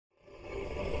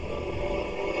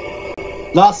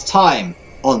Last time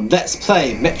on Let's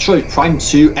Play Metroid Prime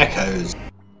 2 Echoes.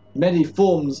 Many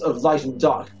forms of light and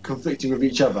dark conflicting with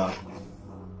each other.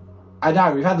 And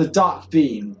now we've had the dark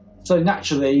beam, so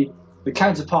naturally the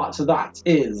counterpart to that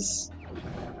is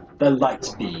the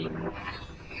light beam.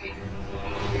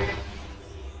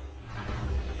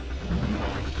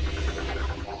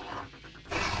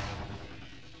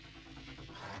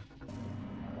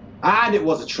 And it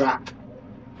was a trap.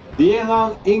 The Ing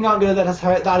aren't going to let us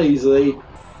have it that easily.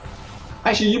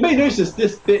 Actually, you may notice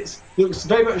this bit looks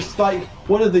very much like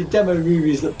one of the demo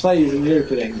movies that plays in the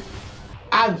opening.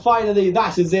 And finally,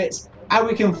 that is it. And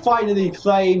we can finally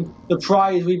claim the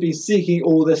prize we've been seeking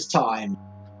all this time.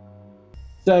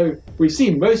 So, we've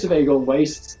seen most of Agon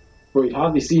Waste, but we've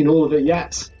hardly seen all of it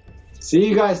yet. See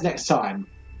you guys next time.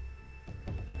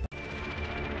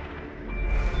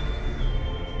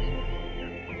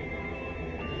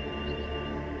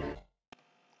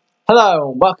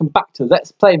 Hello and welcome back to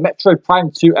Let's Play Metroid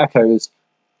Prime 2 Echoes.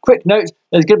 Quick note,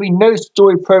 there's going to be no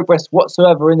story progress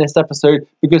whatsoever in this episode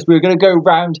because we're going to go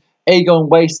around Agon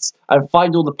Wastes and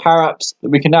find all the power-ups that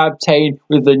we can now obtain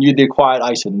with the newly acquired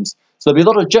items. So there'll be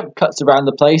a lot of jump cuts around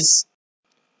the place.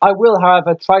 I will,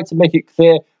 however, try to make it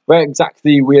clear where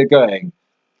exactly we are going.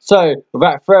 So,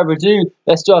 without further ado,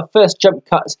 let's do our first jump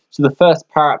cut to the first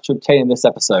power-up to obtain in this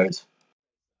episode.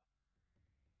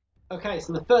 Okay,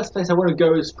 so the first place I want to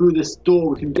go is through this door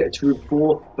we can get to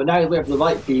before, but now that we have the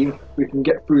light beam, we can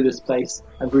get through this place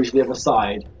and bridge the other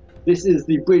side. This is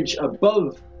the bridge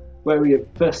above where we have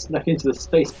first snuck into the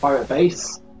space pirate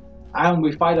base, and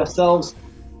we find ourselves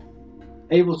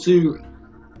able to,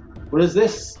 what is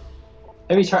this?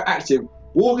 Heavy turret active.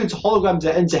 Walk into hologram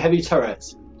to enter heavy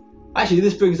turret. Actually,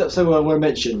 this brings up something I want to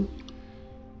mention.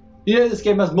 You know this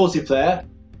game has multiplayer?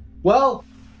 Well,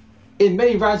 in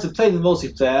many rounds of playing the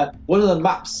multiplayer, one of the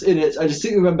maps in it, I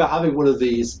distinctly remember having one of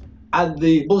these, and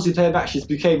the multiplayer matches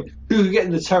became who could get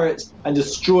in the turret and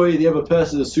destroy the other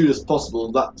person as soon as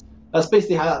possible. That's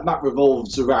basically how that map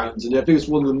revolves around, and I think it's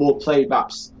one of the more played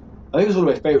maps. I think it's one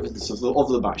of my favourites of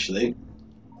them actually.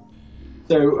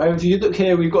 So if you look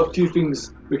here, we've got a few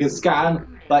things we can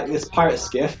scan, like this pirate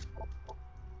skiff.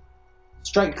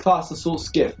 Strike class assault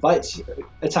skiff, light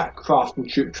attack craft and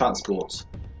troop transport.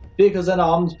 Vehicles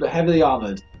unarmed but heavily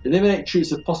armoured. Eliminate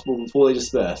troops if possible before they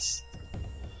disperse.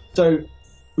 So,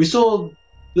 we saw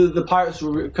the pirates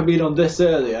were coming in on this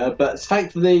earlier, but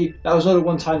thankfully that was not a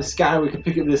one-time scan. We can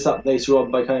pick this up later on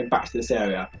by coming back to this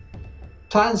area.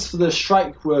 Plans for the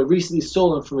strike were recently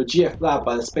stolen from a GF lab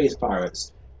by the space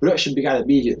pirates. Production began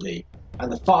immediately,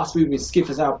 and the fast-moving skiff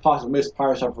is now part of most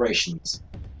pirate operations.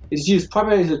 It is used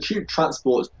primarily as a troop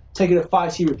transport, taking a fire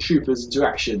team of troopers into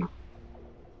action.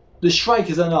 The strike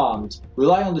is unarmed,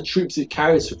 relying on the troops it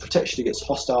carries for protection against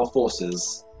hostile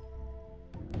forces.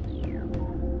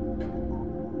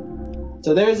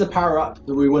 So there is a power-up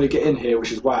that we want to get in here,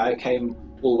 which is why I came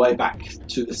all the way back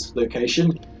to this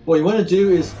location. What you want to do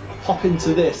is hop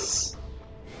into this.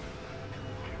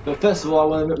 But first of all,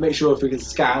 I want to make sure if we can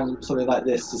scan something like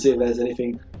this to see if there's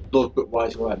anything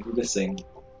logbook-wise we might be missing.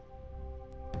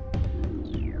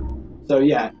 So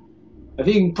yeah, I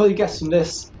think you can probably guess from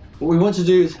this, what we want to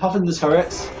do is hop in the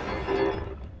turret,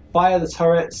 fire the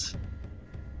turret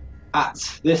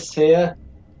at this here.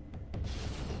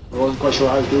 I wasn't quite sure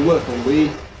how it was going to work on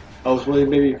Wii. I was wondering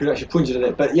maybe you could actually point it at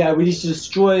it. But yeah, we need to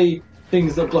destroy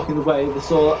things that are blocking the way.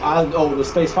 The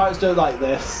space pirates don't like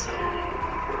this.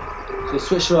 So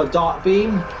switch to our dark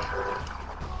beam.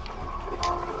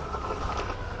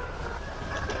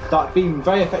 Dark beam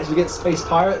very effective against space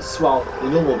pirates, well, the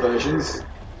normal versions.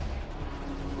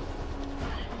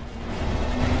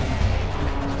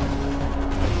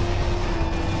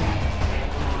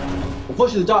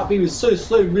 Unfortunately, the dark beam is so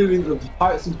slow moving that the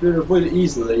pirates seem to be able to avoid it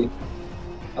easily.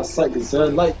 That's a slight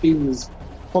concern. Light beam is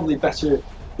probably better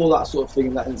for that sort of thing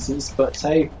in that instance, but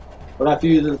hey, when I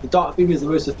view that the dark beam is the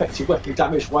most effective weapon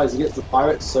damage-wise against the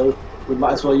pirates, so we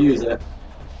might as well use it.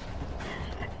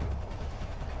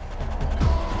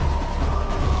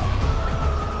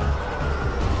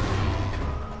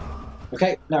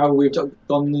 Okay, now we've gone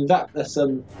through that, let's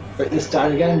break this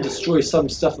down again, destroy some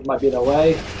stuff that might be in our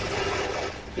way.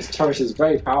 This turret is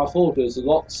very powerful, there's a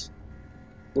lot.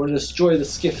 We want to destroy the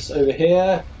skiffs over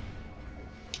here.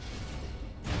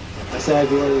 I said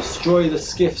we want to destroy the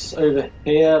skiffs over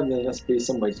here, and there must be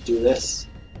some way to do this.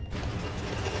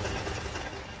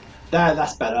 There,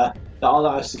 that's better. That'll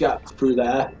allow us to get through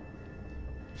there.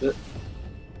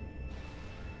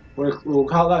 We'll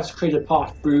allow us to create a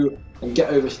path through and get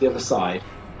over to the other side.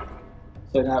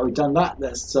 So now we've done that,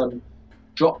 let's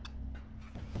drop.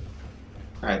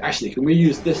 Alright, actually, can we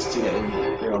use this to get in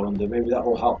here, I wonder? Maybe that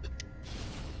will help.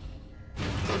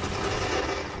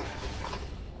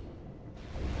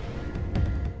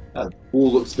 That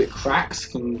wall looks a bit cracked.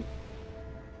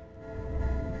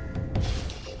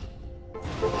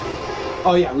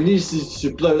 Oh yeah, we need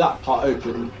to blow that part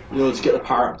open in order to get the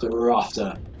power up that we're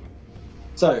after.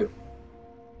 So,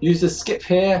 use the skip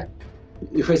here.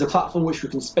 It creates a platform which we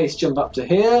can space jump up to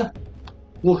here.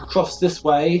 Walk across this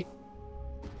way.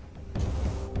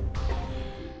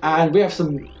 And we have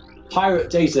some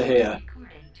pirate data here.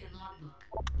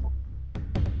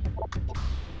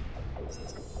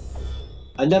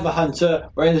 A Never Hunter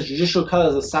wearing the traditional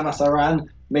colours of Samasaran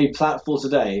made planetfall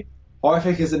today.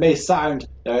 Horrific as it may sound,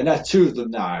 there are now 2 of them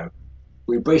now.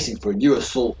 We're bracing for a new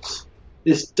assault.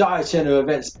 This dire turn of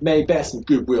events may bear some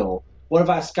goodwill. One of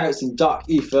our scouts in Dark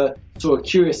Ether saw a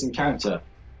curious encounter.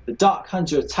 The Dark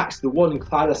Hunter attacked the one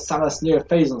cloud of Samus near a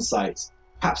Phazon site.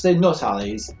 Perhaps they're not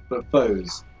allies, but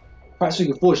foes. Perhaps we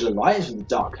can forge an alliance with the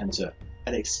Dark Hunter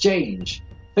and exchange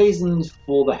Phazons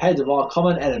for the head of our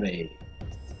common enemy.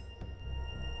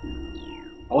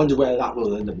 I wonder where that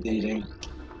will end up leading.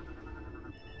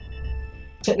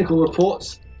 Technical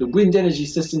reports. The wind energy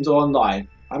systems are online.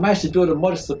 I managed to build a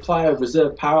modest supply of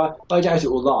reserve power, but I doubt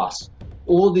it will last.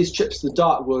 All these trips to the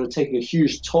Dark World are taking a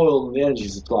huge toll on the energy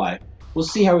supply. We'll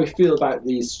see how we feel about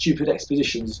these stupid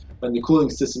expeditions when the cooling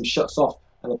system shuts off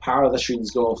and the power of the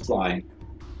screens go offline.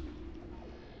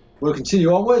 We'll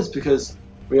continue onwards because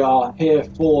we are here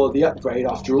for the upgrade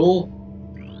after all.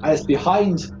 And it's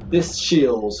behind this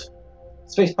shield.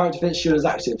 Space Pirate Defense Shield is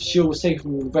active. Shield was taken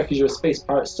from the wreckage of a Space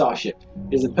Pirate starship.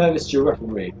 It is impervious to your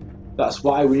weaponry. That's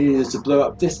why we needed to blow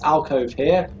up this alcove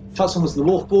here, transform us to the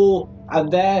Wolf Ball,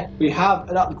 and there we have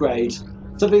an upgrade.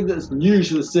 Something that's new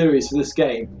to the series for this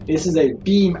game. This is a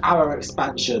beam arrow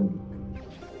expansion.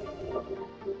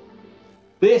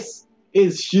 This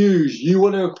is huge. You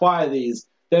want to acquire these.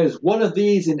 There's one of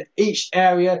these in each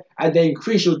area, and they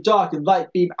increase your dark and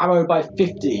light beam ammo by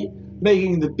 50,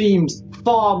 making the beams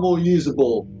far more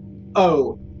usable.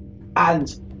 Oh, and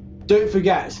don't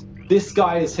forget, this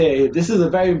guy is here. This is a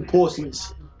very important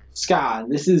scan.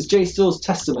 This is J. Still's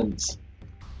Testament.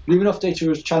 Luminoff data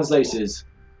was translated.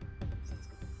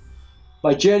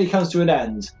 My journey comes to an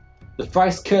end. The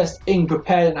thrice-cursed Ing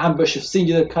prepared an ambush of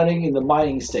singular cunning in the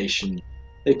mining station.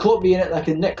 They caught me in it like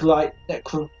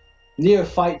a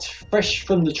neophyte fresh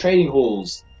from the training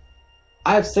halls.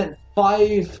 I have sent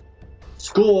 5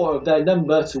 score of their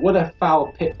number to what a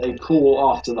foul pit they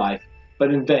call afterlife,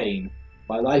 but in vain.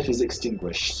 My life is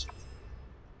extinguished.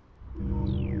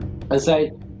 I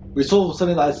say, we saw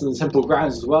something like this in the temple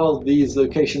grounds as well. These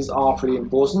locations are pretty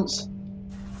important.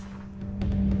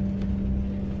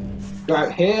 Go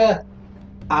out here,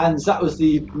 and that was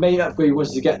the main upgrade we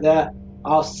wanted to get there.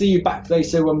 I'll see you back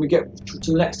later when we get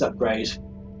to the next upgrade.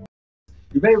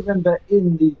 You may remember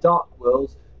in the Dark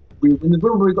World, in the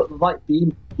room where we got the light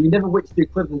beam, we never went to the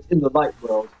equivalent in the light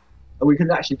world, and we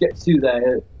couldn't actually get to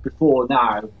there before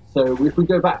now. So if we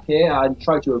go back here and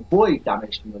try to avoid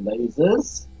damage from the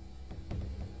lasers,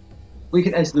 we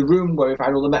can enter the room where we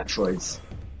found all the Metroids.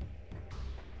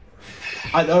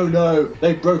 And oh no,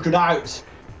 they've broken out!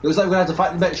 It looks like we're going to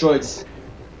have to fight the Metroids.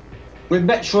 With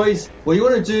Metroids, what you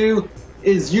want to do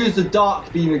is use the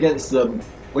dark beam against them.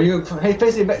 When you're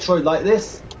facing a Metroid like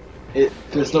this, it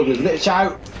just not going to glitch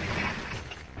out.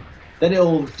 Then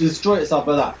it'll destroy itself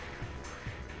like that.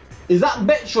 Is that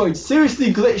Metroid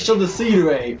seriously glitched on the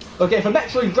scenery? Okay, if a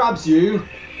Metroid grabs you...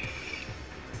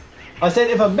 I said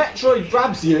if a Metroid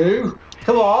grabs you...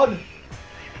 Come on!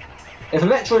 If a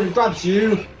Metroid grabs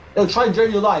you, it'll try and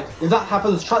drain your life. If that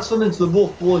happens, transform into the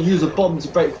Wolf Ball and use a bomb to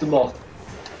break them off.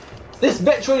 This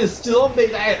Metroid is still on me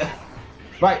there!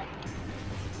 Right.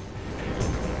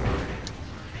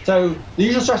 So, the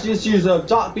usual strategy is to use a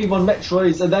dark beam on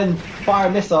Metroids and then fire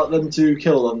a missile at them to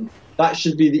kill them. That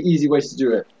should be the easy way to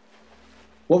do it.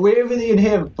 What we're really in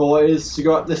here for is to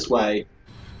go up this way.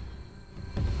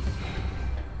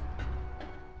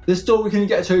 This door we couldn't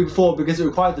get to before because it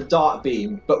required the dark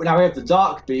beam, but now we have the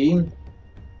dark beam.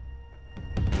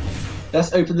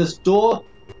 Let's open this door,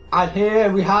 and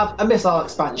here we have a missile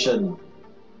expansion.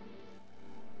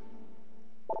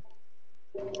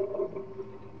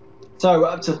 So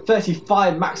up to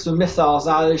 35 maximum missiles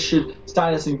now. This should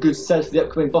stand us in good stead for the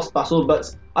upcoming boss battle,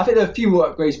 but I think there are a few more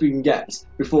upgrades we can get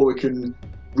before we can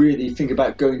really think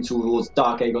about going towards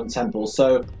Dark Aegon Temple.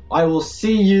 So I will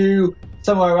see you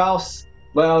somewhere else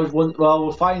where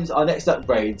we'll find our next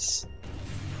upgrades.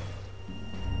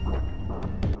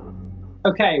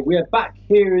 Okay, we are back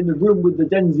here in the room with the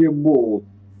Denzium wall.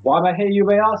 Why am I here, you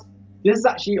may ask? This is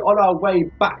actually on our way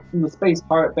back from the Space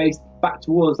Pirate base back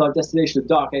towards our destination of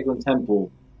Dark Aegon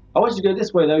Temple. I wanted to go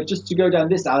this way though, just to go down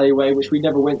this alleyway which we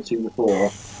never went to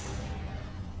before.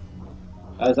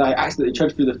 as I accidentally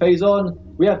tread through the phazon.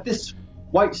 We have this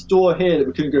white door here that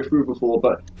we couldn't go through before,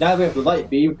 but now we have the light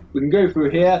beam, we can go through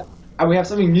here, and we have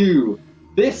something new.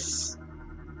 This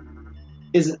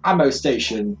is an ammo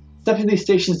station. Step into these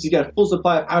stations to get a full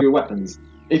supply of ammo weapons.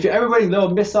 If you're ever running low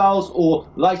on missiles or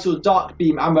light or dark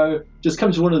beam ammo, just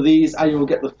come to one of these and you will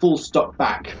get the full stock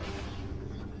back.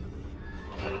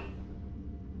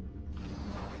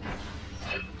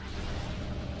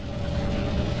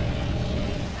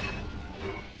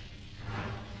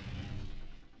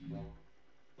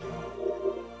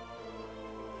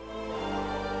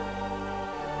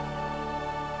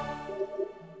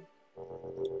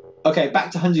 Okay,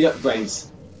 back to hunting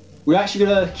upgrades. We're actually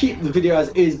going to keep the video as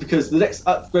is because the next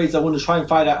upgrades I want to try and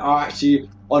find out are actually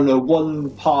on a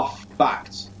one path back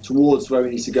towards where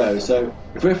we need to go. So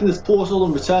if we open this portal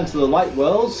and return to the light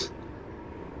world,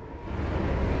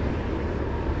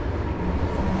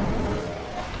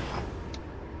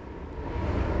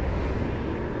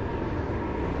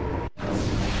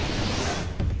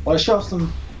 I'll show off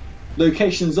some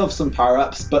locations of some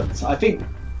power-ups, but I think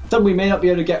some we may not be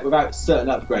able to get without certain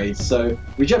upgrades. So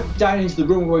we jump down into the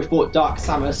room where we fought Dark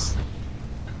Samus.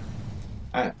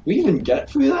 We even get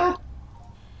through there?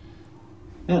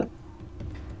 Yeah.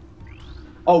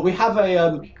 Oh, we have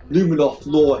a Luminoff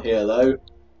lore here though.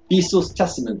 Beastal's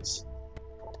Testament.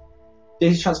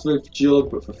 Data transfer to your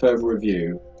logbook for further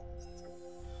review.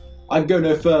 I'd go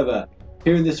no further.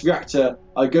 Here in this reactor,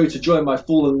 I go to join my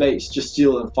fallen mates,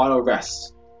 Justiel and final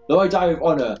rest. Though I die with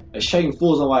honour, a shame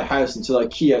falls on my house until I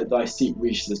key out thy seat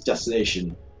reaches its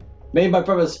destination. May my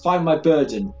brothers find my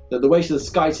burden, that the way to the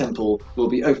Sky Temple will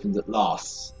be opened at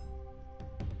last.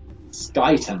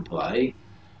 Sky Temple, eh?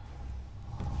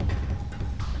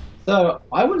 So,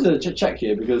 I wanted to check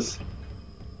here because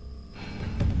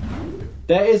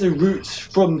there is a route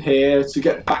from here to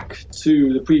get back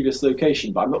to the previous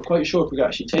location, but I'm not quite sure if we can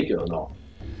actually take it or not.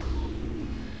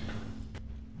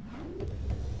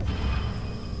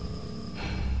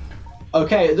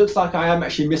 Okay, it looks like I am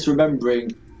actually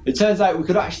misremembering. It turns out we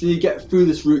could actually get through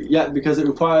this route yet because it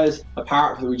requires a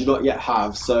power-up that we do not yet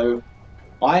have. So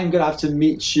I am going to have to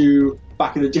meet you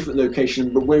back in a different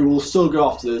location, but we will still go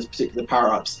after those particular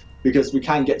power-ups because we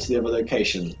can get to the other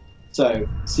location. So,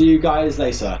 see you guys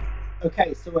later.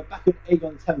 Okay, so we're back at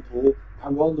Aegon Temple,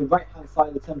 and we're on the right-hand side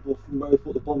of the temple from where we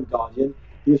fought the Bomb Guardian.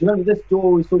 Because remember this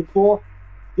door we saw before?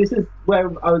 This is where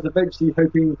I was eventually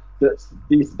hoping that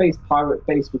the space pirate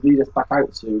base would lead us back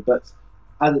out to, but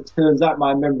as it turns out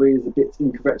my memory is a bit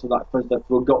incorrect on that front. I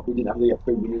forgot we didn't have the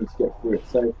upgrade we needed to get through it.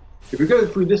 So if we go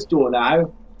through this door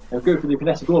now, and go through the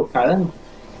kinetic orb cannon,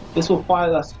 this will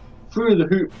fire us through the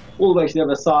hoop all the way to the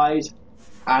other side,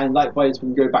 and likewise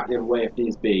we can go back the other way if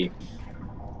needs be.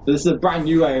 So this is a brand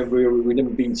new area we've never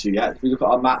been to yet. If we look at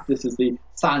our map, this is the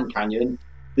Sand Canyon.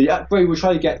 The upgrade we're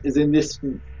trying to get is in this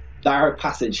narrow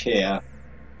passage here.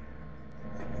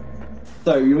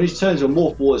 So you need to turn into a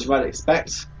morph ball as you might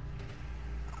expect.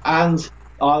 And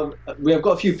we have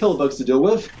got a few pill bugs to deal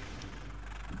with.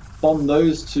 Bomb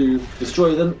those to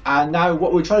destroy them. And now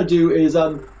what we're trying to do is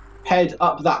head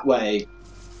up that way.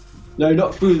 No,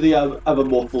 not through the other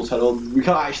morph ball tunnel. We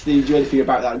can't actually do anything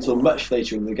about that until much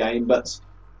later in the game. But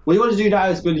what you want to do now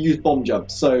is going to use bomb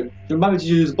jumps. So remember to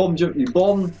use bomb jump. You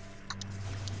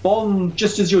bomb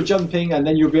just as you're jumping, and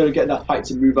then you'll be able to get enough height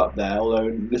to move up there. Although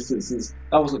in this instance,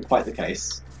 that wasn't quite the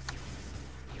case.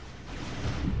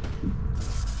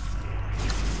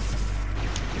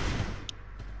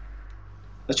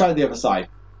 Let's try the other side.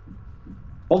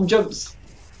 Bomb jumps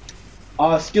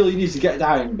are a skill you need to get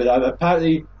down, but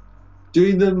apparently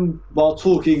doing them while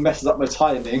talking messes up my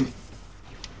timing.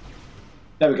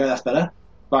 There we go, that's better.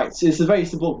 Right, so it's a very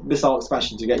simple missile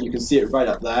expansion to get. You can see it right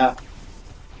up there.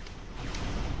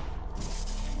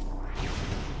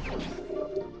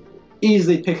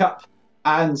 Easily pick up,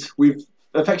 and we've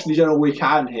effectively done all we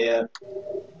can here.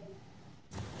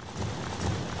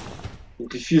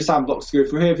 A few sand blocks to go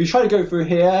through here. If you try to go through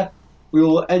here, we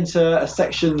will enter a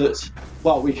section that,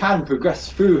 well, we can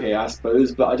progress through here, I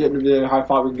suppose, but I don't know how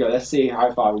far we can go. Let's see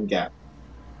how far we can get.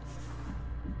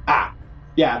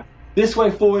 Yeah, this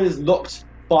way forward is locked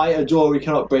by a door we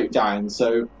cannot break down,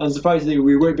 so unsurprisingly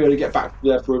we won't be able to get back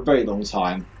there for a very long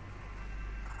time.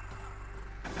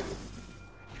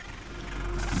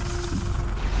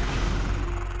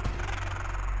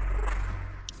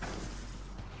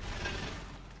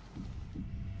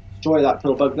 Destroy that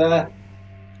pill bug there.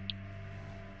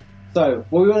 So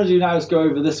what we want to do now is go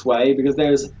over this way because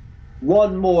there's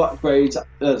one more upgrade.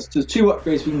 There's two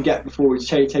upgrades we can get before we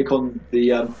take on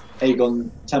the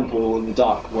Aegon Temple in the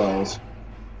Dark World.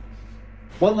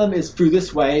 One of them is through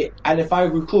this way, and if I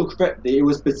recall correctly, it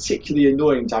was particularly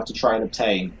annoying to have to try and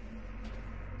obtain.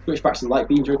 Switch back to the light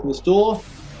beam to open this door.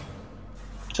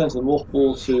 Turn to the morph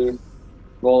ball to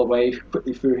roll away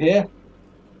quickly through here.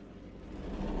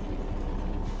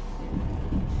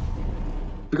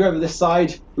 If we go over this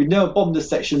side, we'd never bomb this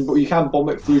section, but you can bomb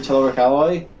it through telluric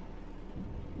alloy.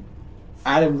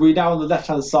 And we're now on the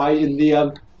left-hand side in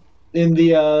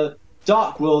the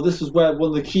dark world. This was where one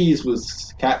of the keys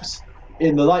was kept.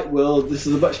 In the light world, this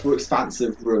is a much more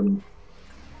expansive room.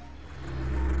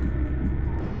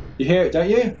 You hear it, don't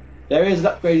you? There is an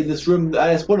upgrade in this room,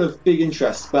 and it's one of big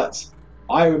interest, but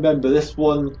I remember this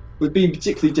one was being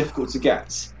particularly difficult to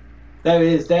get. There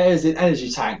is an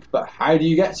energy tank, but how do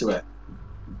you get to it?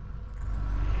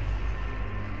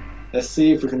 Let's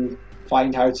see if we can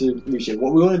find how to reach it.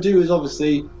 What we want to do is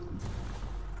obviously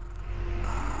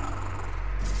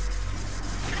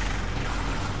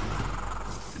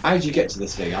how do you get to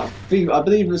this thing? I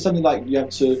believe it was something like you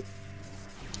have to.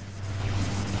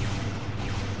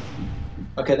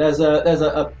 Okay, there's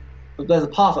a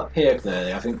path up here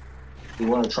clearly. I think we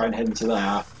want to try and head into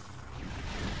there.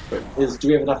 But do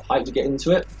we have enough height to get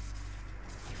into it?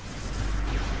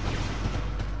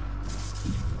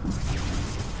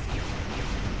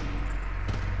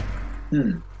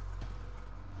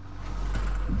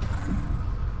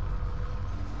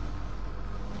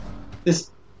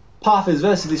 This path is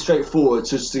relatively straightforward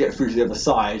just to get through to the other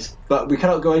side, but we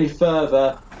cannot go any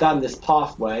further than this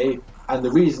pathway, and the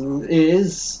reason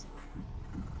is...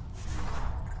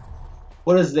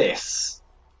 what is this?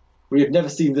 We have never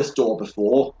seen this door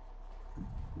before.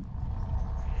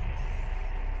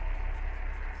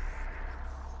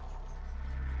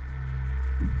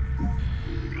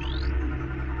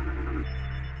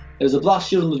 There's a blast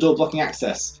shield on the door blocking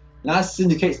access. Analysis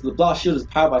indicates that the blast shield is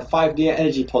powered by 5 near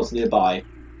energy pods nearby.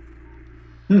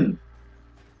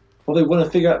 Probably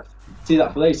want to see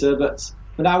that for later, but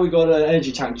for now we've got an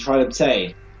energy tank to try and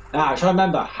obtain. Now, try to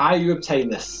remember how you obtain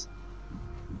this.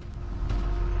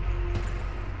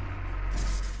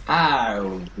 How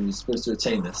are you supposed to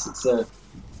obtain this?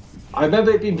 I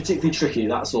remember it being particularly tricky,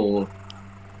 that's all.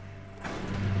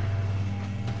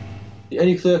 The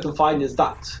only clue I can find is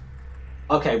that.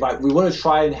 Okay, right, we want to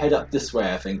try and head up this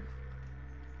way, I think.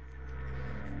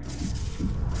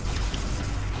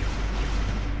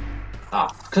 Ah,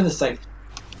 for goodness sake.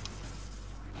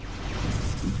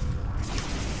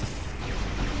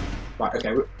 Right,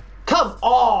 okay. Come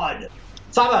on!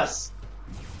 Samus!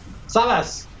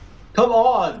 Samus! Come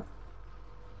on!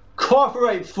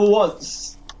 Cooperate for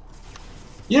once!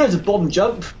 You know it's a bomb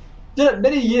jump. Did it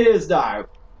many years now.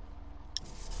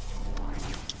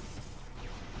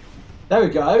 There we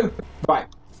go. Right,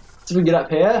 so we can get up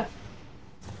here.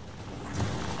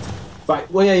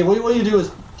 Right, well, yeah, what you do is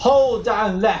hold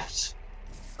down left.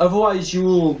 Otherwise you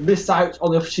will miss out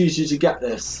on the opportunity to get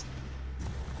this.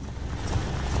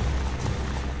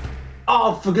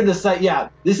 Oh, for goodness sake, yeah.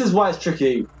 This is why it's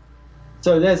tricky.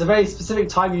 So there's a very specific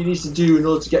time you need to do in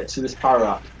order to get to this power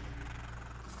up.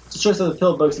 Just choice of the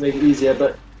pill box to make it easier,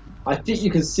 but I think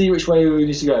you can see which way we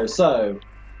need to go. So,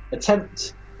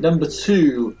 attempt number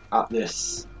 2 at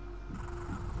this.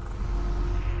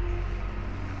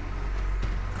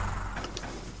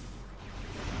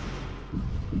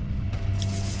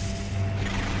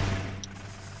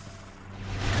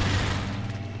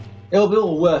 It'll be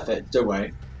all worth it, don't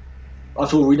worry.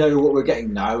 After all, we know what we're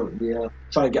getting now. We are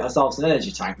trying to get ourselves an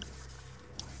energy tank.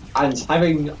 And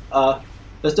having,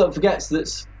 let's don't forget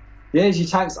that the energy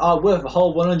tanks are worth a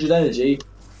whole 100 energy,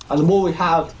 and the more we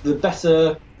have, the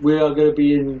better we are going to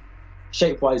be in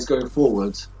shape-wise going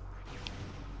forward.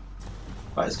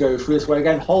 Right, let's go through this way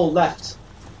again. Hold left.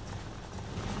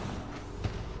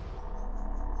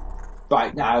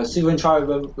 Right, now, let's see if we can try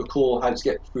and recall how to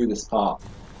get through this part.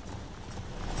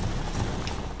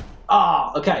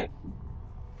 Ah, okay.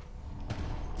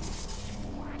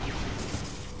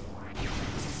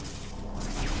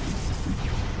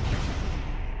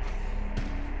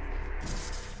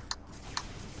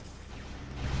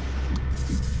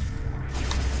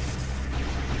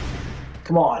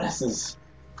 Come on, this is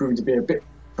proving to be a bit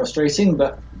frustrating,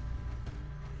 but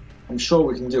I'm sure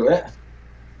we can do it.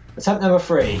 Attempt number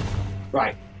 3.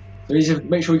 Right, so we need to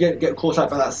make sure we get caught up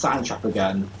by that sand trap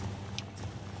again.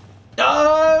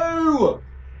 No!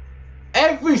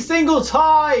 Every single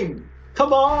time!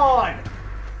 Come on!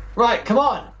 Right, come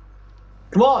on!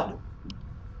 Come on!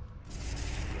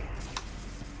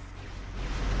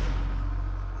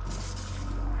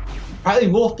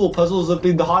 Apparently morph ball puzzles have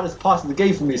been the hardest part of the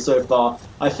game for me so far.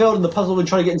 I failed in the puzzle when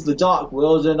trying to get into the dark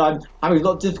world, and I'm having a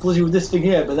lot of difficulty with this thing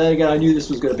here, but then again I knew this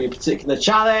was going to be a particular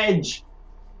challenge!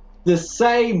 the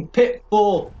same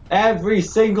pitfall every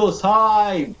single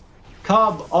time.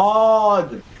 Come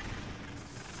on.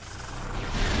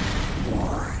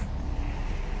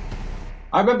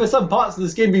 I remember some parts of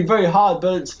this game being very hard,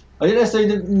 but I didn't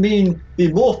necessarily mean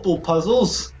the morph ball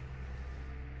puzzles.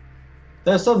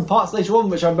 There are some parts later on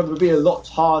which I remember being a lot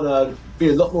harder,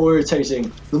 being a lot more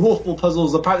irritating. The morph ball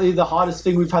puzzles are apparently the hardest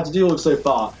thing we've had to deal with so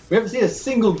far. We haven't seen a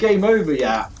single game over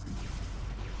yet.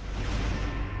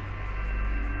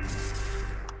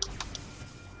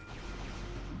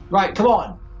 Right, come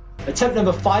on. Attempt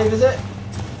number 5, is it?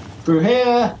 Through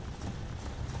here,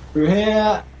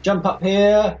 jump up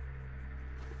here.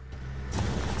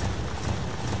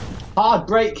 Hard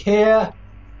break here.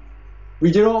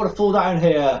 We do not want to fall down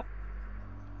here.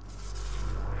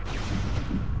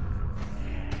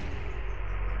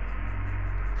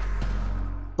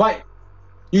 Right,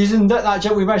 using that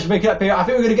jump we managed to make it up here. I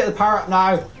think we're going to get the power up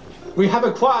now. We have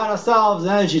acquired ourselves an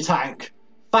energy tank.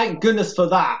 Thank goodness for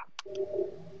that.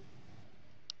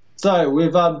 So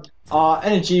with our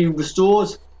energy restored,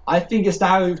 I think it's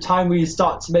now time we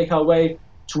start to make our way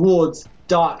towards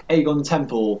Dark Aegon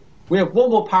Temple. We have one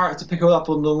more power to pick up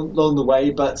along the way,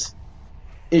 but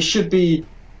it should be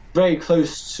very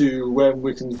close to when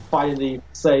we can finally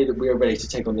say that we are ready to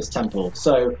take on this temple.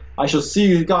 So I shall see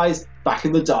you guys back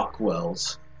in the Dark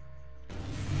World.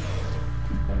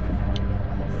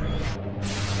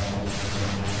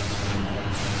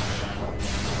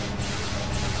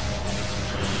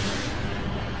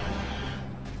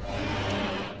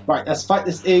 Right, let's fight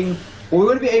this thing. What we're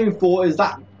going to be aiming for is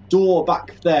that door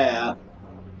back there.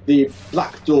 The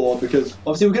black door, because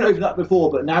obviously we couldn't open that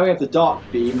before, but now we have the dark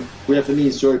beam, we have the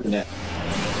means to open it.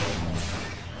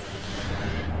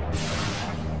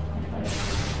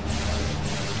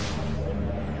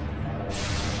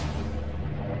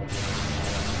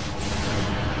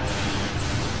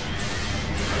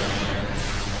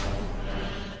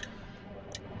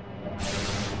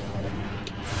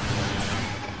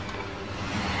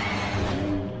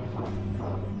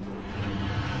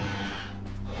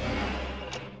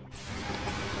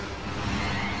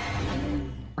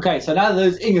 Okay, so now that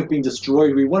those ink have been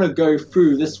destroyed, we want to go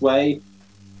through this way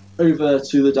over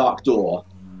to the dark door.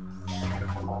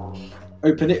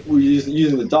 Open it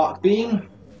using the dark beam.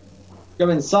 Go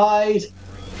inside.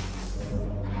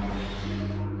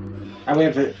 And we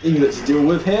have an ingot to deal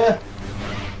with here.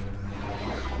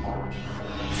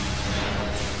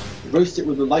 Roast it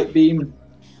with the light beam.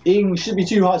 Ing shouldn't be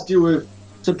too hard to deal with,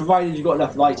 so provided you've got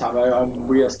enough light ammo, and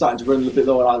we are starting to run a little bit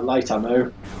low on our light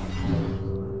ammo.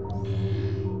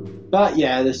 But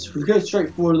yeah, we go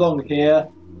straight forward along here.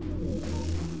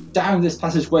 Down this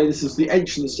passageway, this is the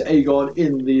entrance to Aegon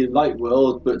in the light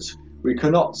world, but we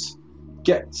cannot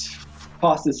get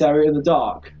past this area in the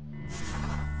dark.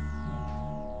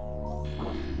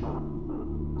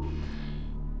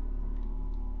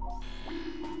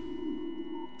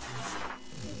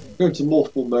 Going to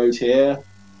morphal mode here,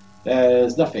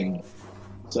 there's nothing.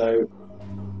 So,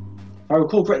 if I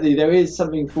recall correctly, there is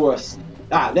something for us.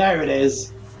 Ah, there it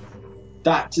is!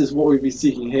 That is what we've been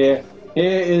seeking here.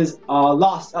 Here is our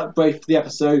last upgrade for the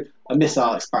episode, a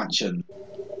missile expansion.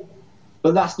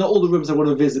 But that's not all the rooms I want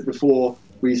to visit before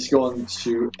we go on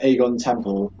to Aegon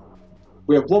Temple.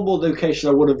 We have one more location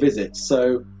I want to visit,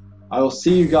 so I will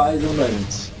see you guys in a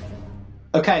moment.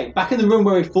 Okay, back in the room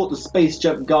where we fought the Space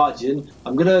Jump Guardian,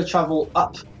 I'm going to travel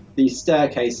up the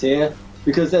staircase here,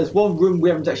 because there's one room we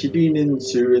haven't actually been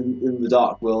into in the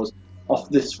Dark World off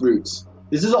this route.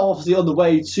 This is obviously on the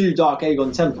way to Dark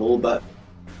Aegon Temple, but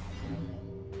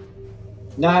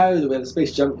now that we have the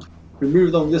space jump, we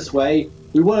move along this way.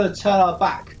 We want to turn our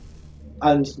back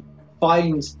and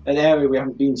find an area we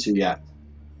haven't been to yet.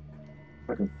 If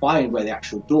I can find where the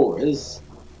actual door is.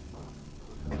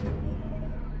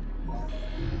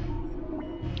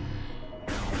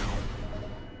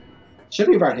 Should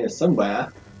be around here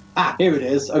somewhere. Ah, here it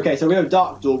is. Okay, so we have a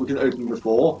dark door we can open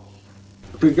before.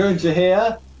 If we go into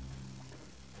here.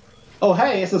 Oh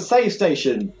hey, it's a save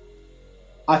station.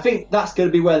 I think that's going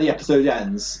to be where the episode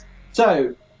ends.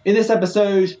 So, in this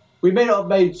episode, we may not have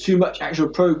made too much actual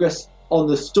progress on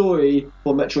the story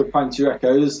for Metroid Prime 2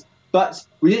 Echoes, but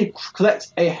we did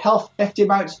collect a hefty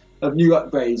amount of new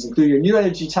upgrades, including a new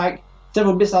energy tank,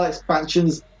 several missile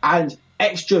expansions, and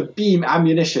extra beam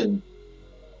ammunition.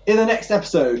 In the next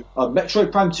episode of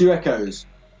Metroid Prime 2 Echoes,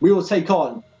 we will take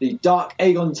on the Dark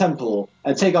Aegon Temple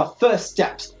and take our first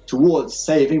steps towards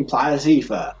saving Planet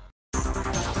Ether.